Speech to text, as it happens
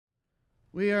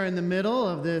We are in the middle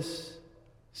of this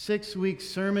 6-week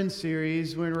sermon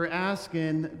series where we're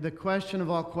asking the question of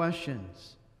all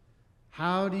questions.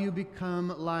 How do you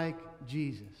become like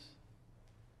Jesus?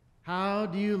 How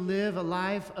do you live a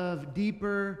life of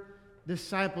deeper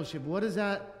discipleship? What does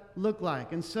that look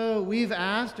like? And so we've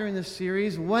asked during this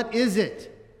series, what is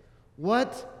it?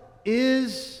 What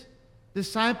is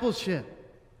discipleship?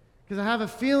 Because I have a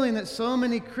feeling that so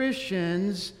many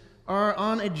Christians are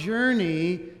on a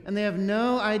journey and they have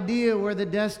no idea where the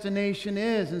destination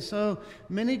is. And so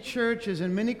many churches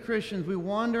and many Christians, we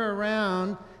wander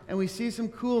around and we see some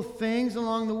cool things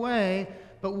along the way,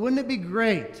 but wouldn't it be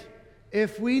great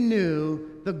if we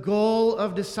knew the goal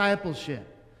of discipleship?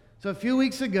 So a few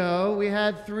weeks ago, we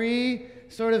had 3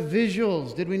 sort of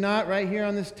visuals, did we not, right here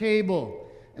on this table?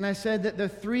 And I said that the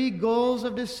 3 goals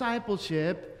of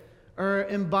discipleship are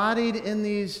embodied in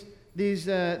these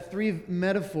 3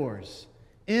 metaphors: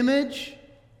 image,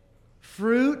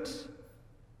 fruit,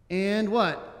 and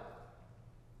what?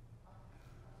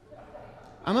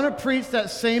 I'm going to preach that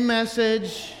same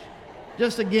message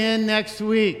just again next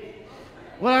week.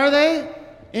 What are they?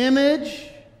 Image,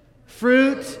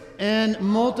 fruit, and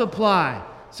multiply.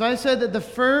 So I said that the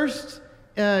first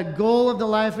goal of the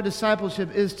life of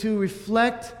discipleship is to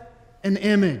reflect an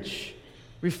image.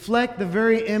 Reflect the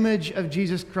very image of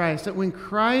Jesus Christ. That when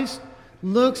Christ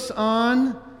looks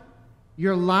on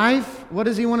your life, what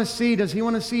does He want to see? Does He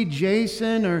want to see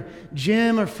Jason or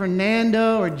Jim or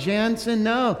Fernando or Jansen?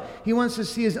 No. He wants to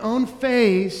see His own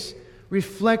face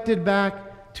reflected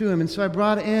back to Him. And so I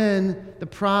brought in the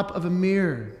prop of a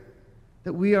mirror,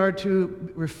 that we are to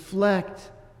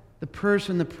reflect the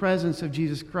person, the presence of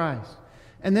Jesus Christ.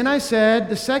 And then I said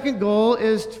the second goal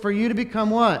is for you to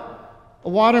become what? A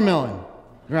watermelon.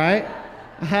 Right?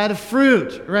 I had a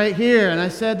fruit right here. And I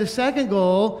said the second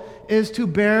goal is to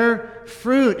bear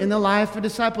fruit in the life of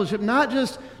discipleship. Not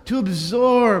just to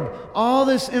absorb all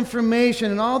this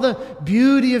information and all the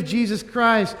beauty of Jesus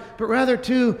Christ, but rather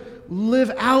to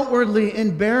live outwardly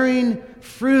in bearing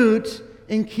fruit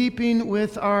in keeping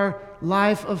with our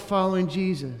life of following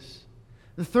Jesus.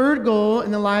 The third goal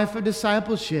in the life of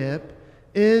discipleship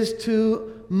is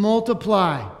to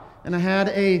multiply. And I had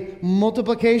a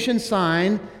multiplication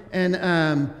sign, and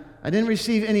I didn't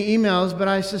receive any emails, but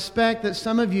I suspect that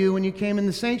some of you, when you came in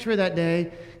the sanctuary that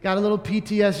day, got a little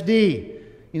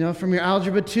PTSD, from your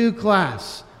Algebra 2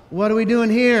 class. What are we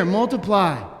doing here?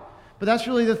 Multiply. But that's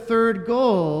really the third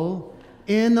goal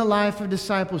in the life of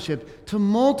discipleship, to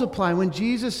multiply. When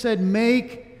Jesus said,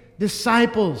 make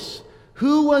disciples,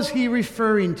 who was He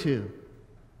referring to?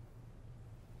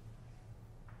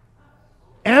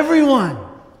 Everyone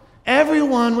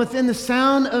within the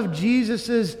sound of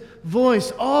Jesus'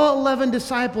 voice, all 11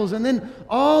 disciples, and then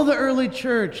all the early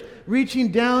church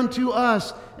reaching down to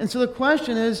us. And so the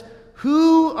question is,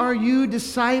 who are you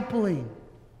discipling?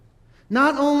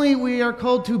 Not only we are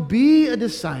called to be a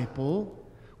disciple,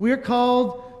 we are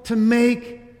called to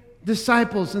make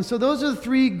disciples. And so those are the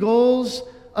 3 goals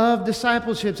of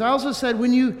discipleship. I also said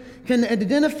when you can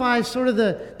identify sort of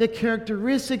the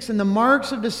characteristics and the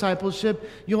marks of discipleship,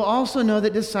 you'll also know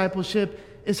that discipleship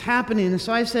is happening. And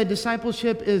so I said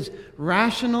discipleship is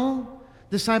rational,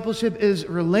 discipleship is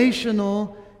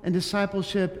relational, and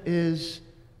discipleship is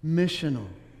missional.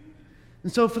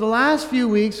 And so for the last few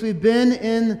weeks, we've been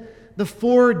in the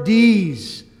 4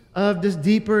 D's of this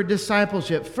deeper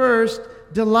discipleship. First,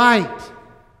 delight.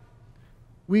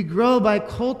 We grow by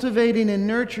cultivating and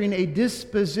nurturing a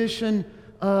disposition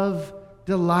of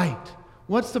delight.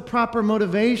 What's the proper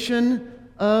motivation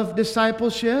of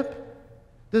discipleship?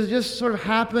 Does it just sort of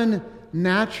happen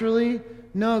naturally?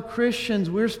 No, Christians,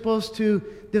 we're supposed to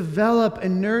develop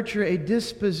and nurture a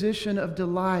disposition of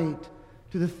delight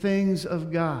to the things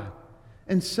of God.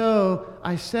 And so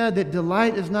I said that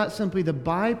delight is not simply the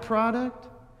byproduct.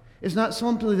 It's not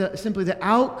simply the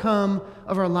outcome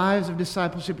of our lives of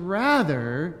discipleship.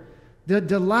 Rather, the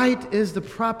delight is the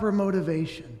proper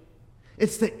motivation.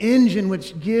 It's the engine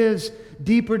which gives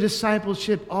deeper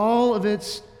discipleship all of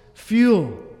its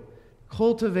fuel.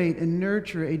 Cultivate and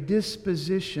nurture a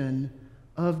disposition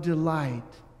of delight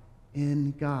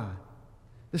in God.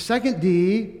 The second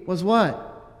D was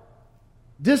what?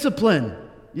 Discipline.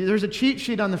 There's a cheat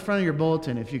sheet on the front of your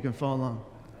bulletin if you can follow along.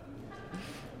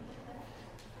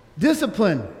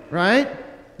 Discipline, right?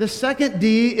 The second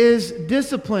D is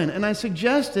discipline. And I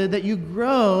suggested that you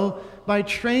grow by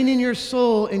training your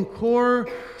soul in core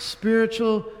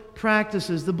spiritual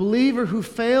practices. The believer who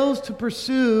fails to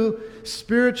pursue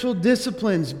spiritual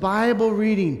disciplines, Bible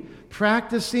reading,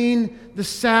 practicing the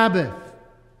Sabbath.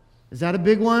 Is that a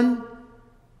big one?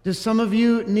 Does some of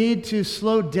you need to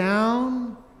slow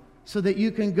down so that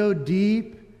you can go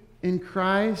deep in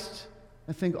Christ?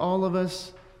 I think all of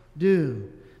us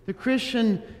do. The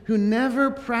Christian who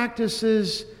never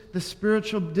practices the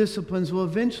spiritual disciplines will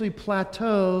eventually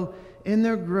plateau in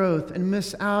their growth and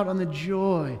miss out on the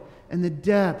joy and the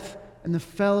depth and the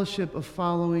fellowship of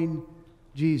following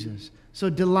Jesus. So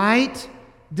delight,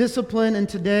 discipline, and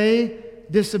today,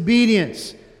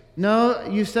 disobedience. No,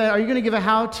 you say, are you going to give a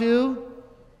how-to?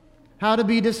 How to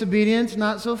be disobedient?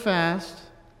 Not so fast.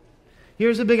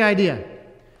 Here's a big idea.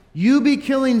 You be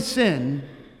killing sin,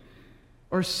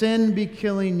 or sin be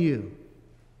killing you.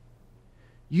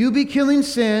 You be killing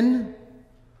sin,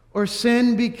 or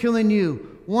sin be killing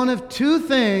you. One of two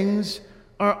things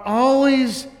are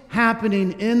always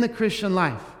happening in the Christian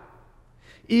life.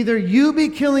 Either you be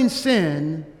killing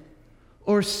sin,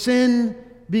 or sin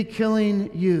be killing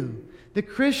you. The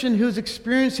Christian who's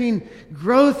experiencing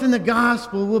growth in the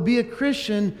gospel will be a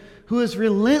Christian who is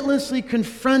relentlessly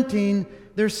confronting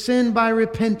their sin by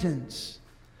repentance.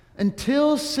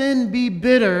 Until sin be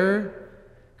bitter,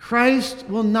 Christ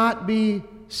will not be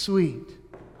sweet.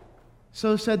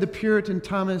 So said the Puritan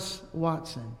Thomas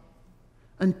Watson.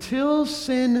 Until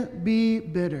sin be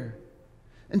bitter,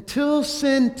 until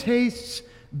sin tastes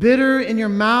bitter in your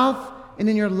mouth and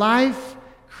in your life,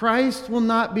 Christ will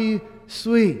not be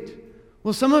sweet.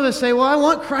 Well, some of us say, well, I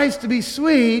want Christ to be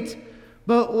sweet,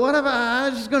 but what if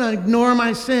I'm just going to ignore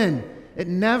my sin? It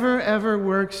never, ever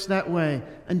works that way.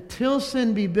 Until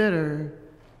sin be bitter,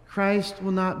 Christ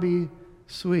will not be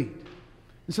sweet.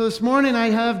 And so this morning I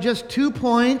have just 2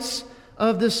 points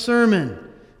of this sermon.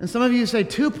 And some of you say,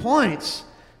 2 points?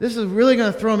 This is really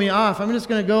going to throw me off. I'm just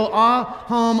going to go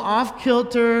home off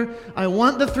kilter. I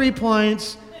want the 3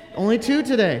 points. Only 2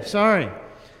 today. Sorry.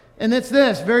 And it's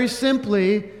this, very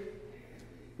simply,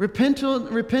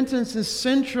 repentance is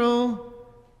central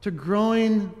to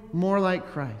growing more like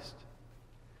Christ.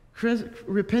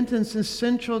 Repentance is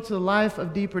central to the life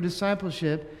of deeper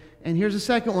discipleship. And here's the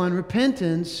second one.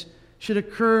 Repentance should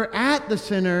occur at the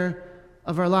center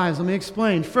of our lives. Let me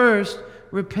explain. First,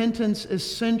 repentance is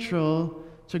central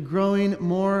to growing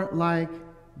more like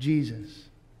Jesus.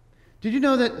 Did you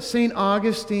know that St.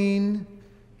 Augustine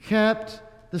kept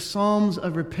the Psalms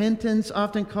of repentance,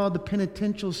 often called the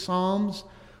penitential Psalms,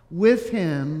 with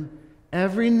him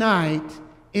every night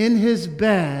in his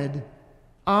bed,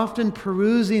 often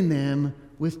perusing them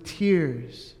with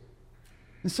tears?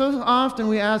 And so often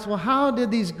we ask, well, how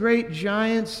did these great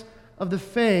giants of the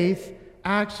faith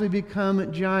actually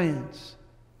become giants?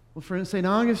 Well, for St.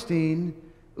 Augustine,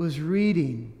 it was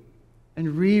reading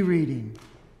and rereading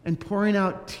and pouring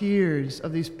out tears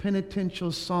of these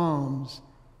penitential psalms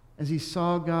as he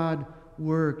saw God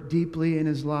work deeply in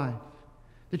his life.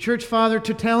 The church father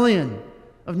Tertullian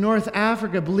of North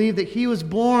Africa believed that he was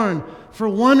born for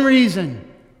one reason.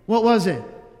 What was it?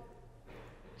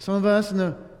 Some of us in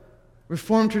the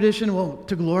Reformed tradition, well,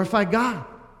 to glorify God,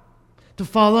 to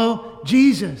follow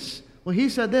Jesus. Well, he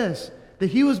said this, that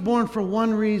he was born for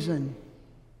one reason,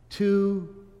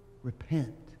 to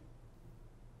repent.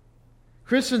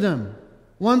 Christendom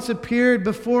once appeared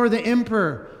before the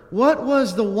emperor. What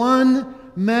was the one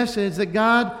message that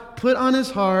God put on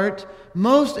his heart,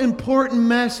 most important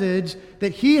message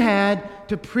that he had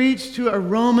to preach to a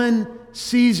Roman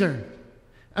Caesar?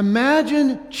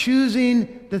 Imagine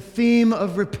choosing the theme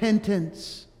of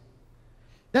repentance.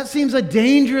 That seems a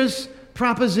dangerous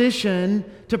proposition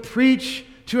to preach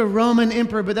to a Roman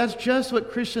emperor, but that's just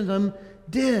what Christendom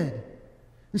did.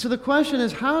 And so the question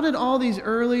is, how did all these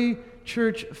early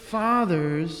church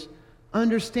fathers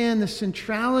understand the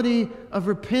centrality of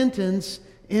repentance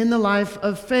in the life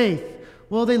of faith?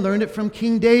 Well, they learned it from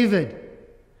King David.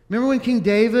 Remember when King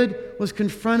David was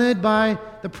confronted by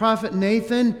the prophet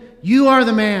Nathan? You are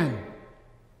the man.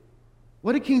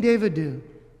 What did King David do?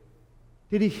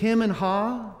 Did he hem and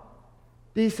haw?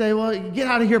 Did he say, well, get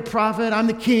out of here, prophet, I'm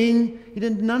the king? He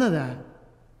did none of that.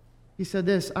 He said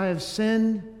this, I have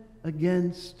sinned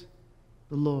against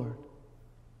the Lord.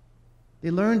 They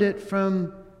learned it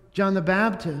from John the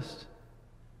Baptist,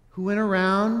 who went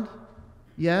around,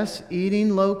 yes,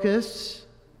 eating locusts,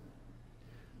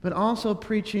 but also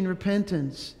preaching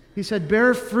repentance. He said,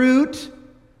 bear fruit.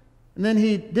 And then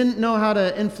he didn't know how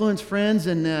to influence friends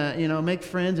and, make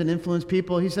friends and influence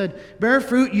people. He said, bear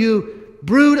fruit, you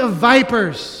brood of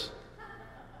vipers.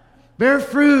 Bear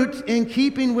fruit in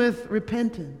keeping with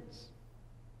repentance.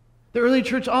 The early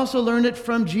church also learned it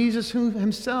from Jesus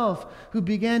himself, who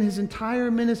began his entire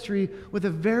ministry with a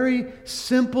very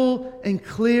simple and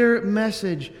clear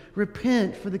message.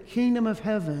 Repent, for the kingdom of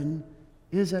heaven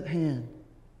is at hand.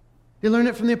 They learned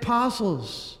it from the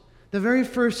apostles. The very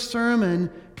first sermon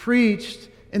preached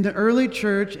in the early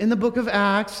church, in the book of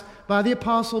Acts, by the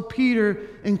Apostle Peter,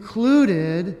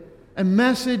 included a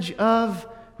message of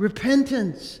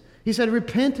repentance. He said,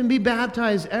 repent and be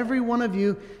baptized, every one of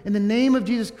you, in the name of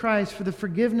Jesus Christ for the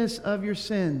forgiveness of your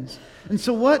sins. And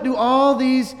so what do all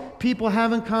these people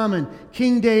have in common?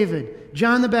 King David,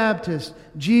 John the Baptist,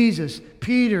 Jesus,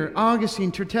 Peter,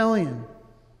 Augustine, Tertullian.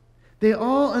 They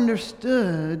all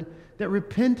understood that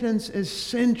repentance is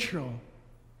central,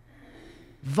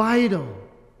 vital,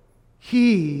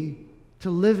 key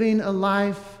to living a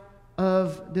life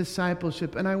of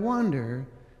discipleship. And I wonder,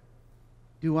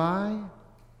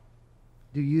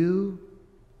 do you,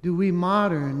 do we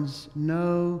moderns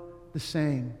know the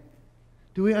same?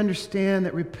 Do we understand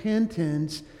that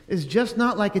repentance is just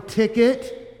not like a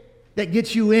ticket that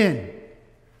gets you in?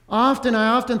 I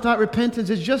often thought repentance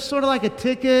is just sort of like a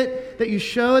ticket that you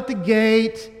show at the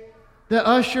gate. The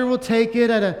usher will take it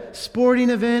at a sporting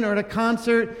event or at a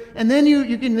concert, and then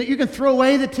you can throw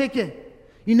away the ticket.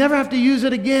 You never have to use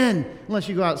it again, unless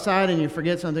you go outside and you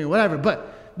forget something or whatever.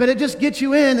 But it just gets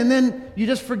you in, and then you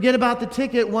just forget about the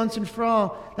ticket once and for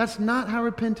all. That's not how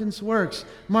repentance works.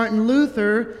 Martin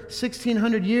Luther,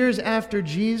 1600 years after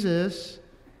Jesus,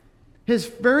 his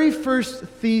very first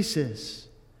thesis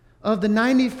of the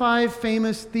 95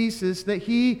 famous theses that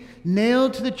he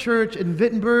nailed to the church in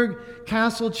Wittenberg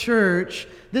Castle Church,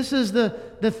 this is the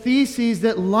theses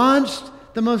that launched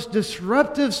the most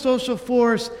disruptive social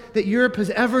force that Europe has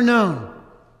ever known.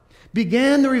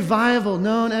 Began the revival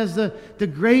known as the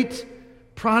Great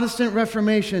Protestant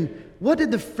Reformation. What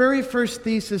did the very first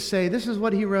thesis say? This is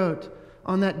what he wrote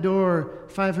on that door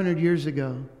 500 years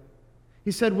ago.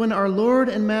 He said, when our Lord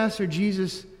and Master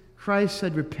Jesus Christ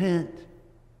said, repent,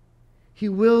 He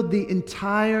willed the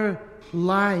entire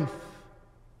life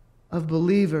of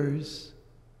believers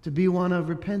to be one of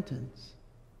repentance.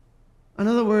 In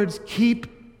other words, keep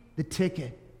the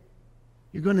ticket.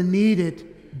 You're going to need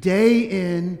it day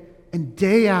in and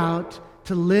day out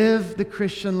to live the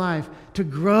Christian life, to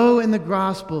grow in the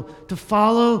gospel, to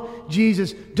follow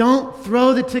Jesus. Don't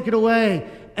throw the ticket away.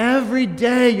 Every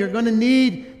day you're going to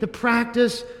need to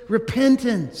practice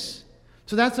repentance.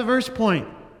 So that's the first point.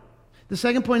 The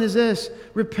second point is this: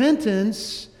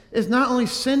 repentance is not only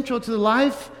central to the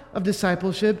life of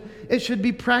discipleship, it should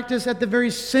be practiced at the very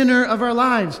center of our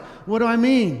lives. What do I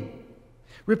mean?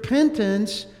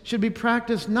 Repentance should be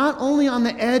practiced not only on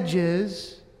the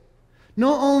edges,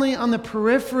 not only on the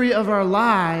periphery of our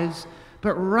lives,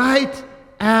 but right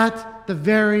at the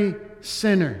very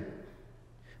center.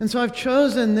 And so I've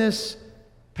chosen this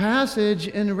passage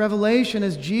in Revelation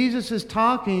as Jesus is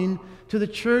talking to the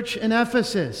church in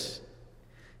Ephesus.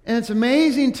 And it's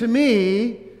amazing to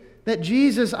me that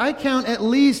Jesus, I count at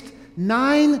least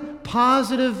 9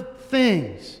 positive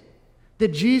things that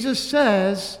Jesus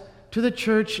says to the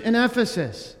church in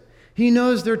Ephesus. He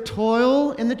knows their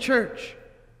toil in the church.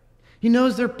 He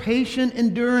knows their patient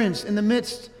endurance in the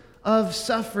midst of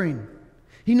suffering.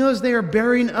 He knows they are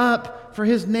bearing up for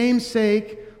His name's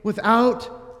sake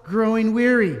without growing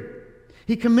weary.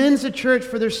 He commends the church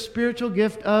for their spiritual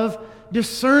gift of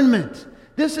discernment.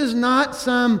 This is not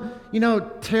some,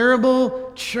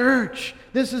 terrible church.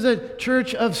 This is a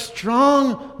church of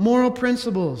strong moral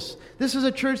principles. This is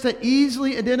a church that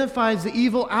easily identifies the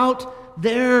evil out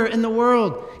there in the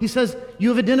world. He says, you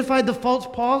have identified the false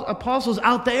apostles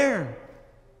out there.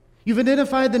 You've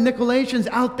identified the Nicolaitans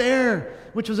out there,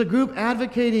 which was a group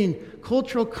advocating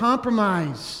cultural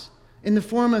compromise in the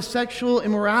form of sexual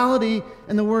immorality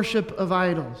and the worship of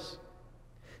idols.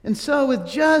 And so with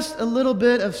just a little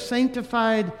bit of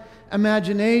sanctified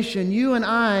imagination, you and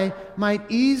I might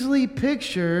easily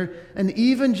picture an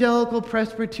evangelical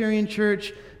Presbyterian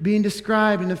church being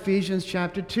described in Ephesians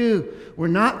chapter 2. We're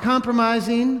not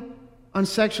compromising on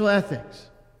sexual ethics.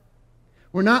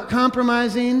 We're not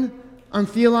compromising on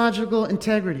theological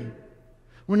integrity.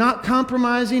 We're not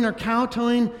compromising or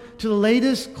kowtowing to the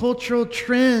latest cultural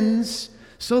trends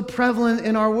so prevalent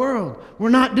in our world. We're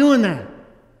not doing that.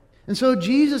 And so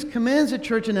Jesus commends the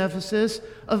church in Ephesus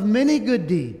of many good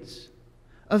deeds,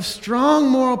 of strong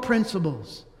moral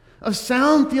principles, of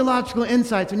sound theological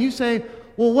insights. And you say,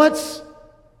 well, what's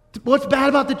bad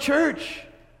about the church?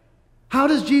 How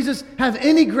does Jesus have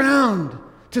any ground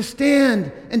to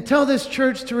stand and tell this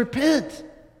church to repent?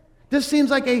 This seems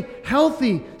like a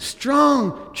healthy,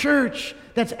 strong church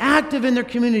that's active in their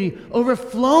community,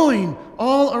 overflowing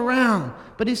all around.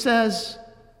 But he says,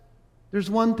 there's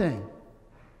one thing.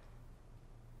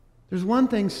 There's one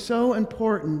thing so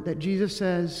important that Jesus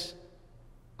says,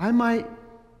 I might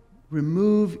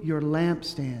remove your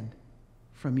lampstand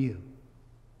from you.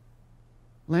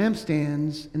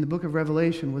 Lampstands in the book of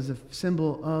Revelation was a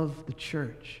symbol of the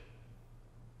church.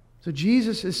 So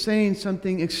Jesus is saying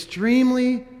something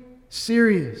extremely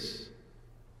serious.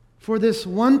 For this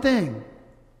one thing,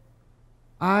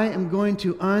 I am going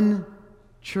to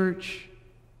unchurch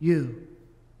you.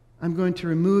 I'm going to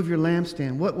remove your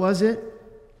lampstand. What was it?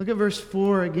 Look at verse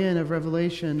 4 again of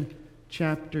Revelation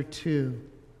chapter 2.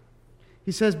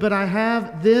 He says, but I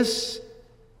have this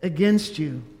against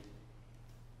you.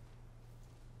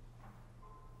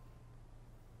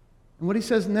 And what he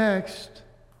says next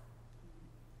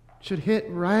should hit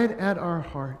right at our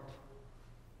heart.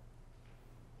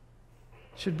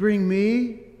 Should bring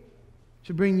me,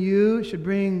 should bring you, should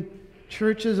bring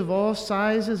churches of all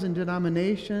sizes and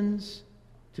denominations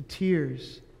to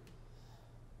tears.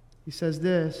 He says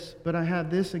this, but I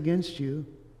have this against you,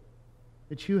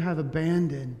 that you have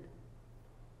abandoned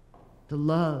the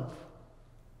love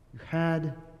you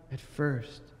had at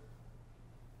first.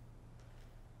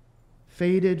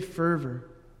 Faded fervor,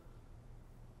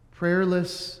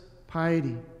 prayerless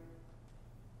piety,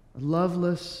 a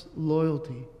loveless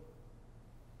loyalty.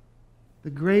 The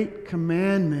great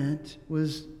commandment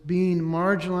was being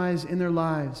marginalized in their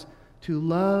lives to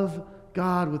love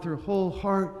God with their whole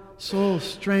heart, soul,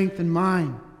 strength, and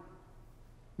mind.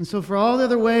 And so for all the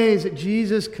other ways that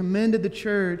Jesus commended the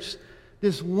church,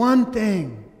 this one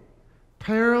thing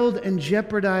periled and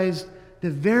jeopardized the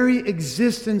very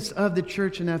existence of the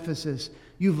church in Ephesus.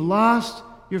 You've lost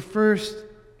your first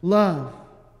love.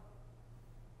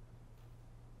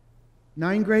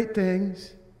 9 great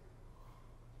things,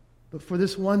 but for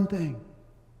this one thing,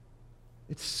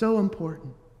 it's so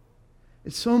important.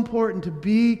 It's so important to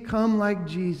become like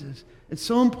Jesus. It's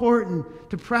so important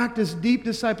to practice deep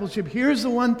discipleship. Here's the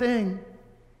one thing.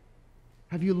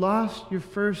 Have you lost your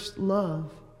first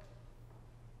love?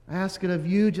 I ask it of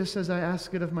you just as I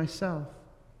ask it of myself.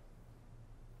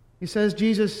 He says,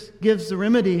 Jesus gives the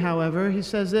remedy, however. He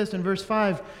says this in verse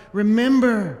 5,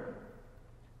 remember,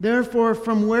 therefore,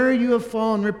 from where you have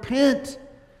fallen, repent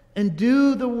and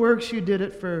do the works you did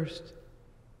at first.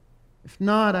 If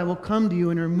not, I will come to you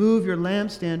and remove your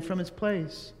lampstand from its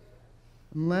place,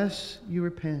 unless you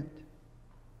repent.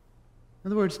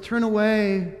 In other words, turn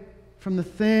away from the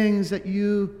things that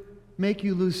make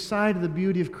you lose sight of the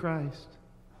beauty of Christ.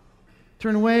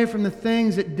 Turn away from the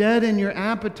things that deaden your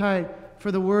appetite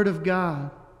for the Word of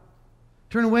God.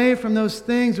 Turn away from those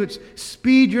things which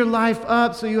speed your life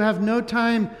up so you have no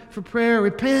time for prayer.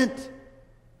 Repent.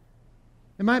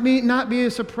 It might not be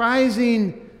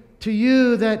surprising to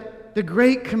you that the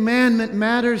great commandment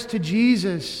matters to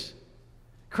Jesus.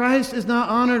 Christ is not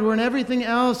honored when everything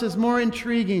else is more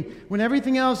intriguing, when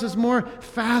everything else is more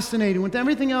fascinating, when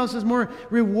everything else is more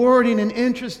rewarding and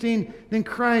interesting than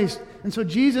Christ. And so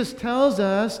Jesus tells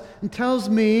us and tells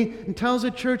me and tells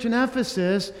the church in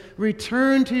Ephesus,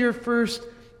 return to your first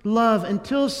love.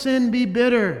 Until sin be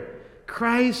bitter,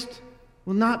 Christ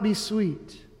will not be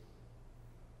sweet.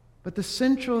 But the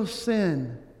central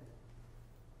sin,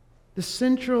 the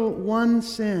central one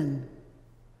sin,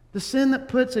 the sin that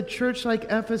puts a church like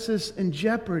Ephesus in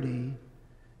jeopardy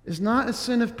is not a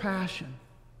sin of passion.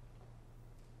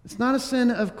 It's not a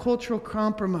sin of cultural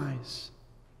compromise.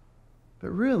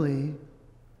 But really,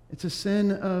 it's a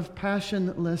sin of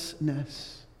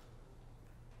passionlessness.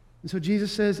 And so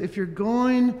Jesus says, if you're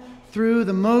going through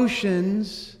the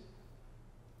motions,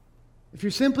 if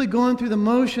you're simply going through the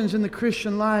motions in the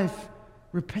Christian life,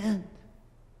 repent.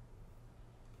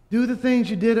 Do the things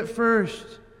you did at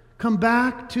first. Come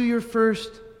back to your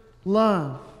first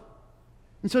love.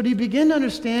 And so do you begin to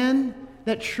understand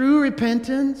that true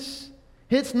repentance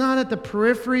hits not at the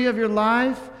periphery of your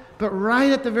life, but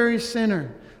right at the very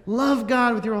center? Love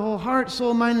God with your whole heart,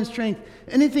 soul, mind, and strength.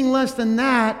 Anything less than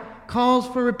that calls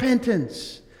for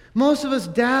repentance. Most of us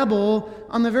dabble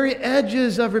on the very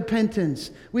edges of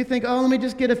repentance. We think, let me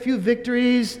just get a few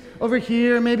victories over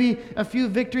here, maybe a few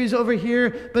victories over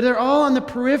here, but they're all on the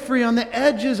periphery, on the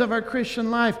edges of our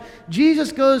Christian life.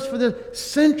 Jesus goes for the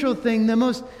central thing, the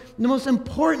most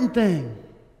important thing.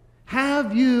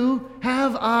 Have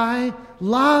I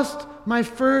lost my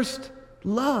first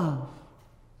love?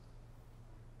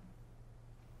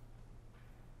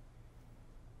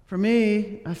 For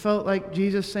me, I felt like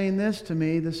Jesus saying this to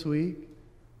me this week.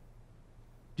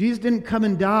 Jesus didn't come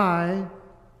and die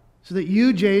so that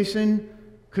you, Jason,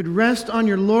 could rest on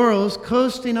your laurels,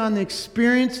 coasting on the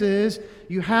experiences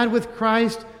you had with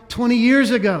Christ 20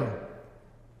 years ago.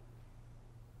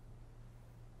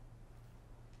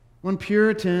 One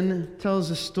Puritan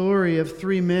tells a story of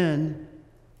 3 men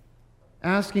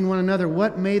asking one another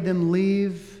what made them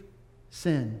leave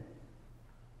sin.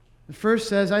 The first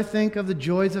says, I think of the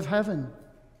joys of heaven.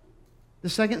 The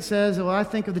second says, I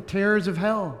think of the terrors of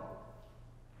hell.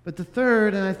 But the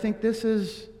third, and I think this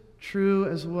is true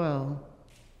as well.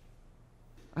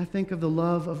 I think of the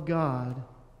love of God,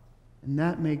 and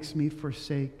that makes me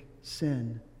forsake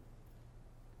sin.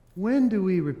 When do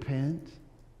we repent?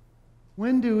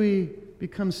 When do we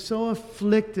become so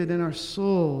afflicted in our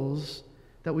souls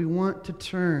that we want to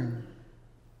turn?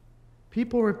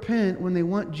 People repent when they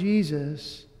want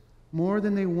Jesus more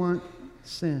than they want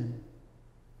sin.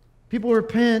 People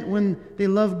repent when they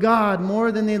love God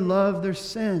more than they love their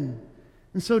sin.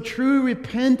 And so true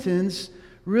repentance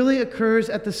really occurs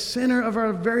at the center of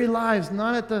our very lives,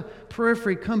 not at the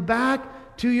periphery. Come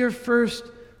back to your first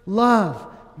love.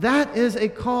 That is a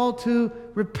call to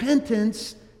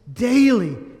repentance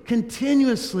daily,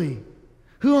 continuously.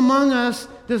 Who among us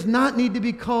does not need to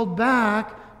be called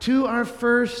back to our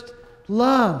first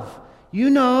love? You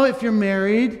know, if you're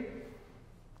married,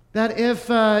 that if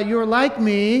you're like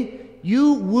me,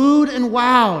 you wooed and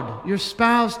wowed your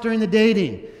spouse during the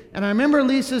dating. And I remember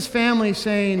Lisa's family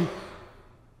saying,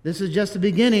 "This is just the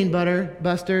beginning,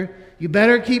 Buster. You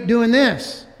better keep doing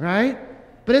this," right?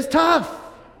 But it's tough.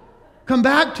 Come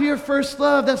back to your first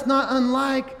love. That's not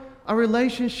unlike a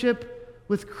relationship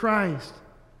with Christ.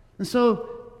 And so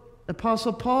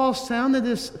Apostle Paul sounded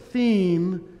this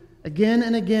theme again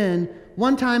and again,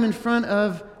 one time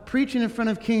preaching in front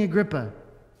of King Agrippa.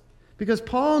 Because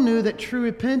Paul knew that true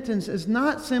repentance is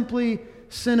not simply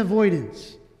sin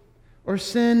avoidance or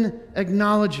sin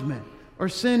acknowledgement or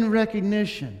sin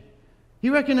recognition. He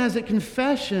recognized that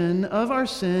confession of our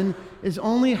sin is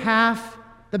only half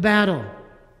the battle.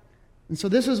 And so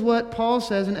this is what Paul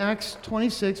says in Acts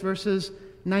 26, verses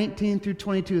 19 through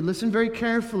 22. Listen very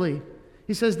carefully.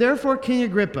 He says, "Therefore, King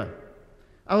Agrippa,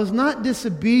 I was not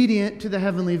disobedient to the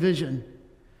heavenly vision,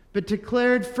 but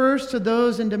declared first to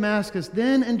those in Damascus,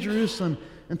 then in Jerusalem,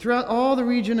 and throughout all the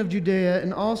region of Judea,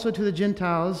 and also to the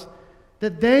Gentiles,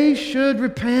 that they should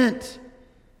repent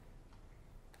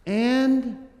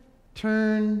and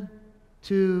turn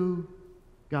to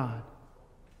God."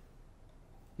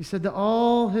 He said that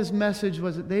all his message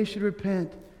was that they should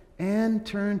repent and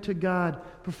turn to God,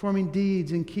 performing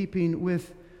deeds in keeping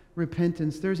with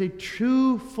repentance. There's a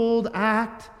twofold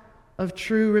act of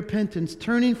true repentance,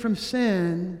 turning from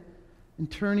sin and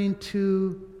turning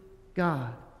to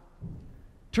God.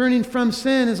 Turning from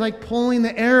sin is like pulling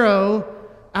the arrow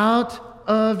out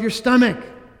of your stomach,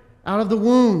 out of the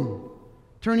wound.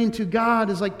 Turning to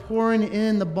God is like pouring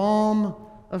in the balm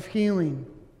of healing.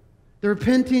 The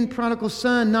repenting prodigal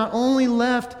son not only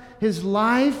left his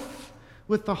life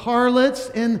with the harlots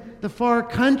in the far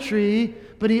country,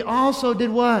 but he also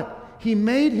did what? He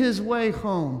made his way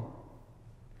home.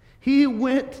 He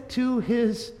went to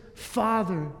his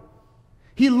Father.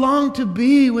 He longed to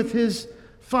be with his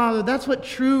Father. That's what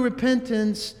true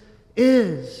repentance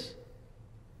is.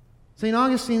 St.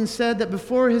 Augustine said that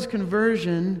before his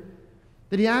conversion,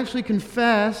 that he actually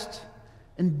confessed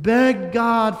and begged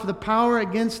God for the power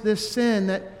against this sin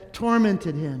that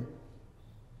tormented him.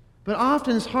 But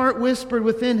often his heart whispered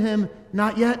within him,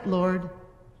 "Not yet, Lord.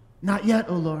 Not yet,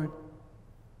 O Lord."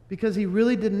 Because he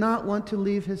really did not want to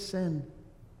leave his sin.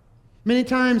 Many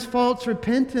times false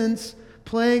repentance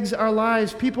plagues our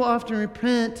lives. People often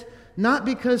repent not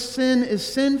because sin is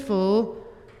sinful,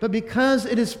 but because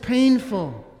it is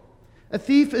painful. A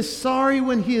thief is sorry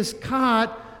when he is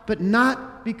caught, but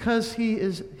not because he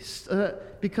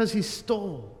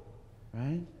stole,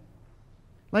 right?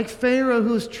 Like Pharaoh,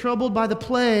 who is troubled by the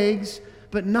plagues,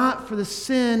 but not for the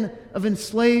sin of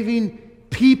enslaving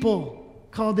people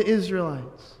called the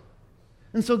Israelites.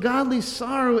 And so godly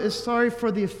sorrow is sorry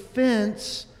for the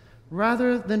offense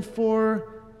rather than for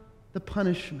the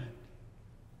punishment.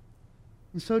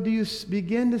 And so do you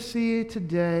begin to see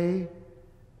today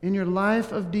in your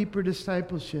life of deeper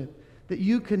discipleship that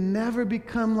you can never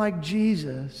become like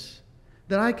Jesus,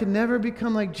 that I can never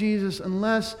become like Jesus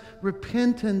unless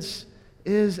repentance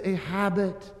is a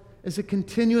habit, is a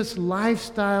continuous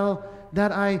lifestyle,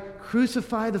 that I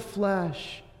crucify the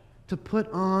flesh to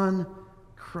put on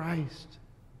Christ.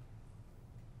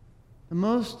 The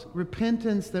most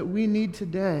repentance that we need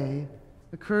today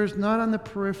occurs not on the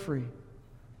periphery,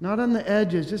 not on the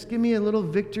edges. Just give me a little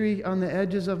victory on the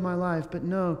edges of my life. But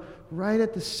no, right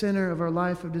at the center of our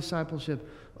life of discipleship.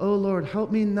 Oh Lord,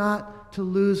 help me not to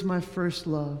lose my first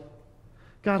love.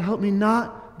 God, help me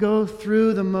not go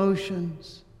through the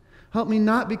motions. Help me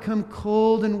not become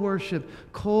cold in worship,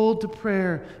 cold to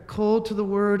prayer, cold to the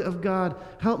Word of God.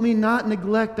 Help me not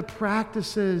neglect the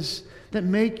practices that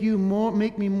make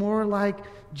me more like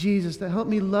Jesus, that help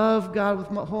me love God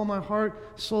with all my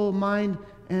heart, soul, mind,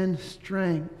 and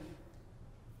strength.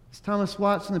 As Thomas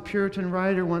Watson, the Puritan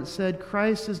writer, once said,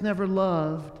 Christ is never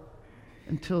loved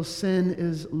until sin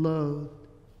is loathed.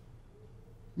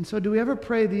 And so do we ever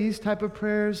pray these type of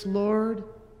prayers? Lord,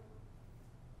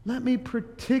 let me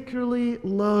particularly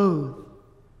loathe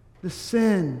the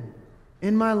sin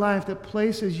in my life that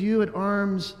places you at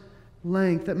arm's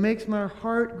length, that makes my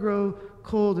heart grow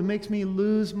cold and makes me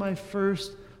lose my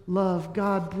first love.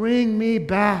 God, bring me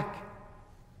back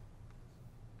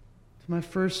to my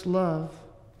first love.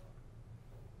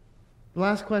 The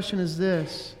last question is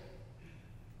this: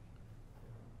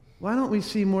 why don't we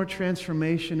see more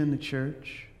transformation in the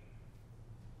church?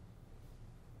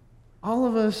 All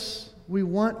of us, we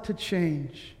want to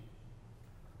change.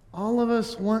 All of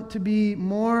us want to be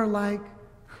more like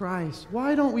Christ.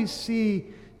 Why don't we see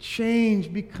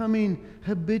change becoming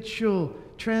habitual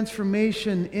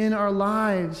transformation in our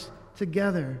lives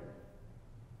together?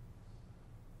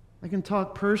 I can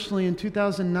talk personally. In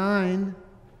 2009,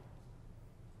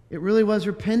 it really was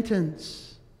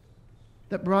repentance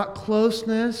that brought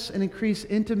closeness and increased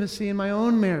intimacy in my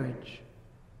own marriage.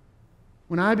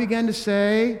 When I began to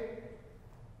say,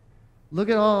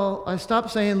 I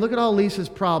stopped saying, look at all Lisa's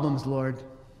problems, Lord.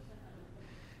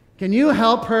 Can you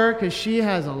help her? Because she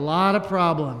has a lot of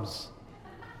problems.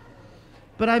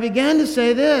 But I began to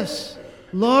say this: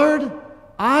 Lord,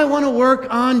 I want to work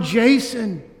on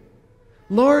Jason.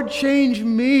 Lord, change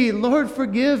me. Lord,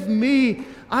 forgive me.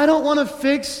 I don't want to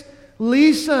fix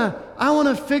Lisa. I want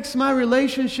to fix my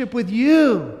relationship with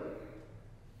you.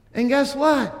 And guess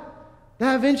what?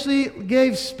 That eventually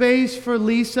gave space for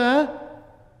Lisa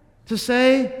to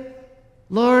say,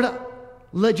 Lord,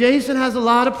 Jason has a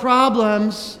lot of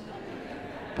problems,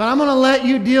 but I'm going to let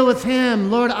you deal with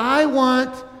him. Lord, I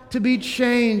want to be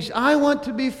changed. I want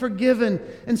to be forgiven.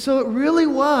 And so it really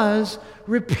was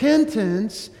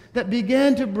repentance that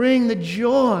began to bring the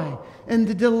joy and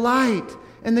the delight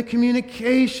and the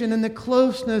communication and the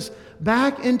closeness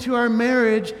back into our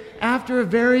marriage after a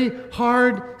very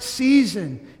hard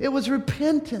season. It was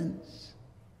repentance.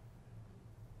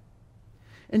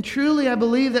 And truly, I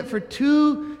believe that for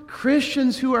two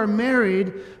Christians who are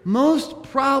married, most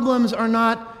problems are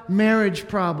not marriage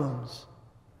problems.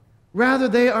 Rather,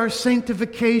 they are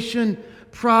sanctification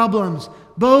problems.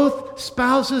 Both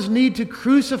spouses need to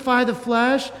crucify the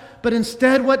flesh, but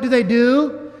instead, what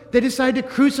do? They decide to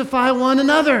crucify one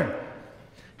another.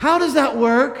 How does that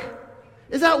work?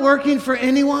 Is that working for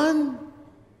anyone?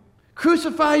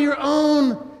 Crucify your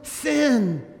own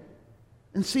sin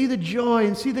and see the joy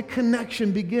and see the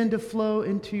connection begin to flow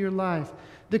into your life.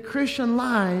 The Christian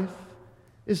life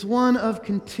is one of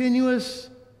continuous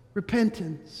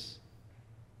repentance.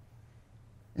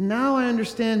 And now I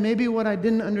understand maybe what I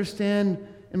didn't understand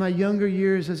in my younger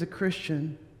years as a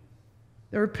Christian.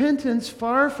 That repentance,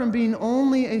 far from being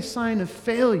only a sign of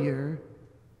failure,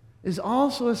 is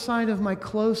also a sign of my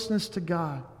closeness to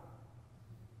God.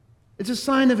 It's a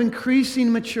sign of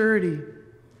increasing maturity.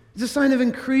 It's a sign of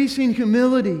increasing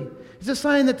humility. It's a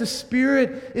sign that the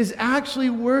Spirit is actually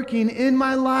working in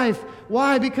my life.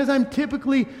 Why? Because I'm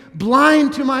typically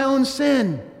blind to my own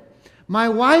sin. My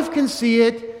wife can see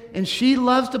it, and she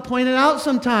loves to point it out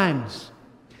sometimes,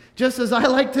 just as I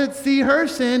like to see her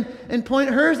sin and point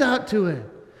hers out to it.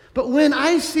 But when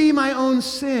I see my own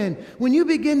sin, when you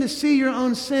begin to see your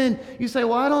own sin, you say,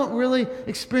 well, I don't really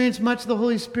experience much of the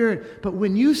Holy Spirit. But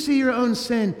when you see your own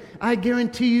sin, I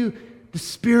guarantee you the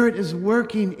Spirit is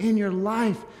working in your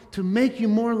life to make you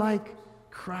more like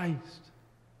Christ.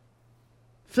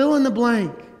 Fill in the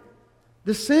blank.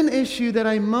 The sin issue that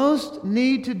I most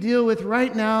need to deal with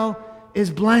right now is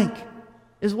blank.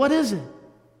 What is it?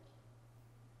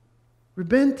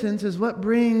 Repentance is what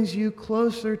brings you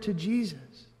closer to Jesus.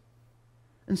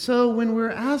 And so when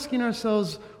we're asking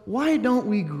ourselves, why don't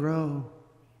we grow?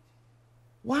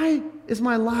 Why is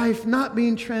my life not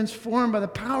being transformed by the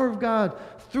power of God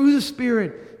through the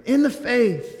Spirit in the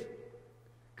faith?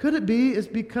 Could it be it's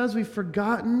because we've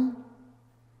forgotten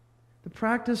the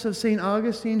practice of St.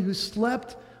 Augustine, who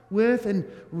slept with and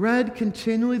read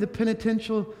continually the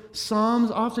penitential Psalms,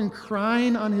 often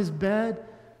crying on his bed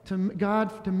to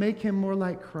God to make him more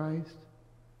like Christ?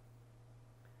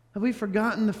 Have we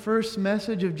forgotten the first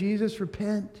message of Jesus?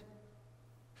 Repent,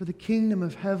 for the kingdom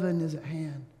of heaven is at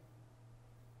hand.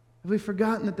 Have we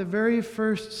forgotten that the very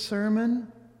first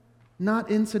sermon, not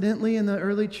incidentally in the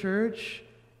early church,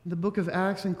 the book of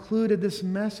Acts, included this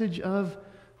message of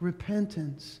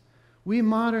repentance? We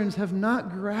moderns have not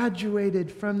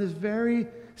graduated from this very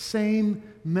same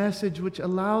message, which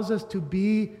allows us to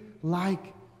be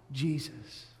like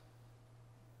Jesus.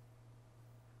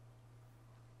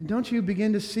 And don't you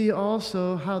begin to see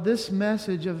also how this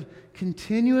message of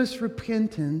continuous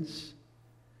repentance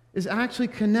is actually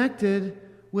connected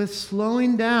with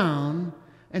slowing down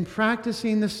and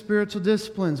practicing the spiritual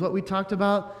disciplines, what we talked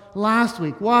about last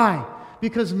week. Why?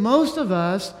 Because most of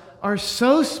us are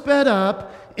so sped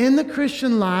up in the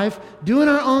Christian life, doing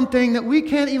our own thing, that we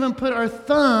can't even put our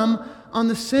thumb on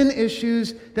the sin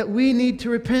issues that we need to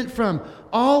repent from.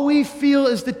 All we feel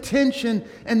is the tension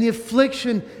and the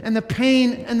affliction and the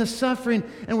pain and the suffering,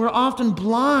 and we're often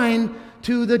blind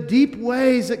to the deep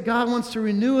ways that God wants to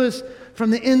renew us from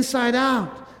the inside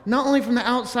out. Not only from the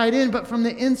outside in, but from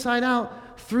the inside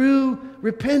out through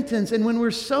repentance. And when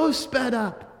we're so sped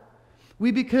up,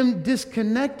 we become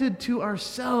disconnected to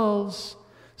ourselves,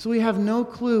 so we have no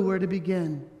clue where to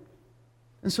begin.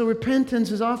 And so repentance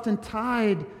is often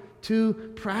tied to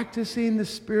practicing the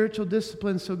spiritual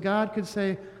disciplines, so God could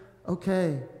say,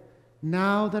 okay,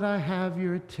 now that I have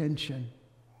your attention,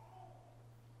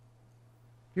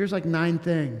 here's like 9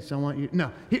 things I want you.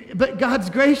 No, but God's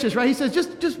gracious, right? He says,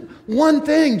 just one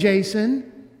thing,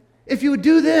 Jason. If you would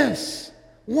do this,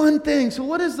 one thing. So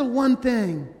what is the one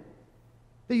thing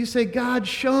that you say, God,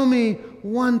 show me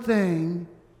one thing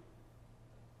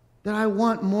that I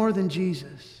want more than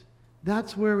Jesus?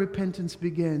 That's where repentance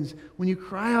begins. When you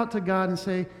cry out to God and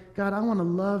say, God, I want to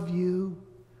love you.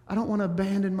 I don't want to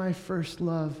abandon my first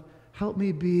love. Help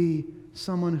me be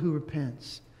someone who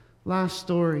repents. Last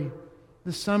story.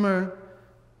 This summer,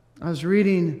 I was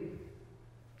reading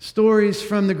stories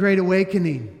from the Great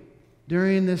Awakening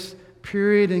during this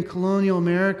period in colonial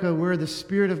America where the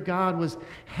Spirit of God was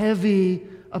heavy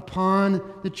upon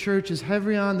the churches,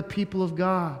 heavy on the people of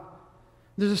God.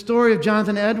 There's a story of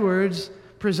Jonathan Edwards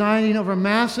presiding over a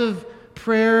massive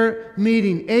prayer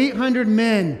meeting. 800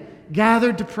 men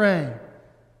gathered to pray.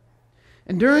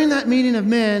 And during that meeting of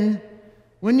men,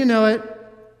 when you know it,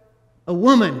 a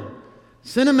woman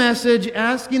sent a message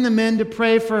asking the men to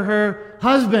pray for her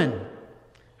husband.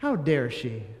 How dare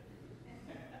she?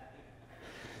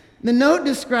 The note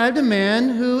described a man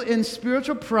who, in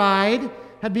spiritual pride,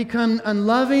 had become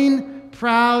unloving,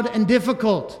 proud, and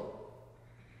difficult.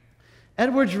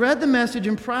 Edwards read the message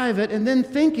in private, and then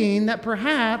thinking that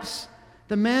perhaps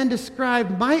the man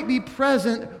described might be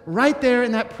present right there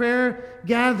in that prayer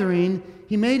gathering,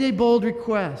 he made a bold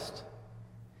request.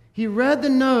 He read the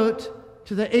note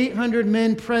to the 800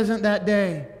 men present that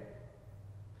day.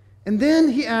 And then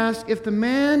he asked if the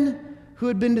man who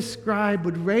had been described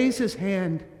would raise his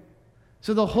hand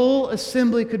so the whole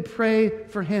assembly could pray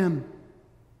for him.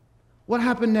 What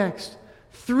happened next?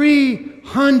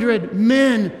 300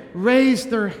 men raised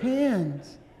their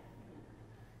hands.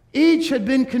 Each had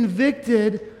been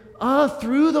convicted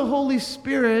through the Holy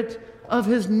Spirit of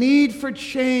his need for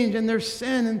change and their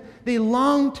sin, and they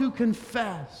longed to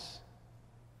confess.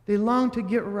 They longed to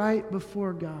get right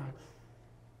before God.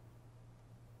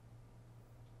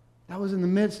 That was in the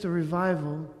midst of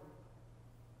revival.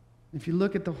 If you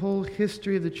look at the whole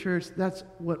history of the church, that's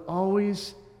what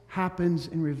always happens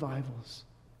in revivals.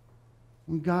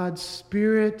 When God's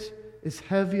Spirit is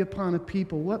heavy upon a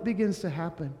people, what begins to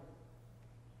happen?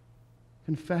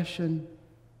 Confession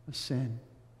of sin,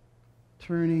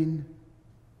 turning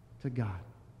to God.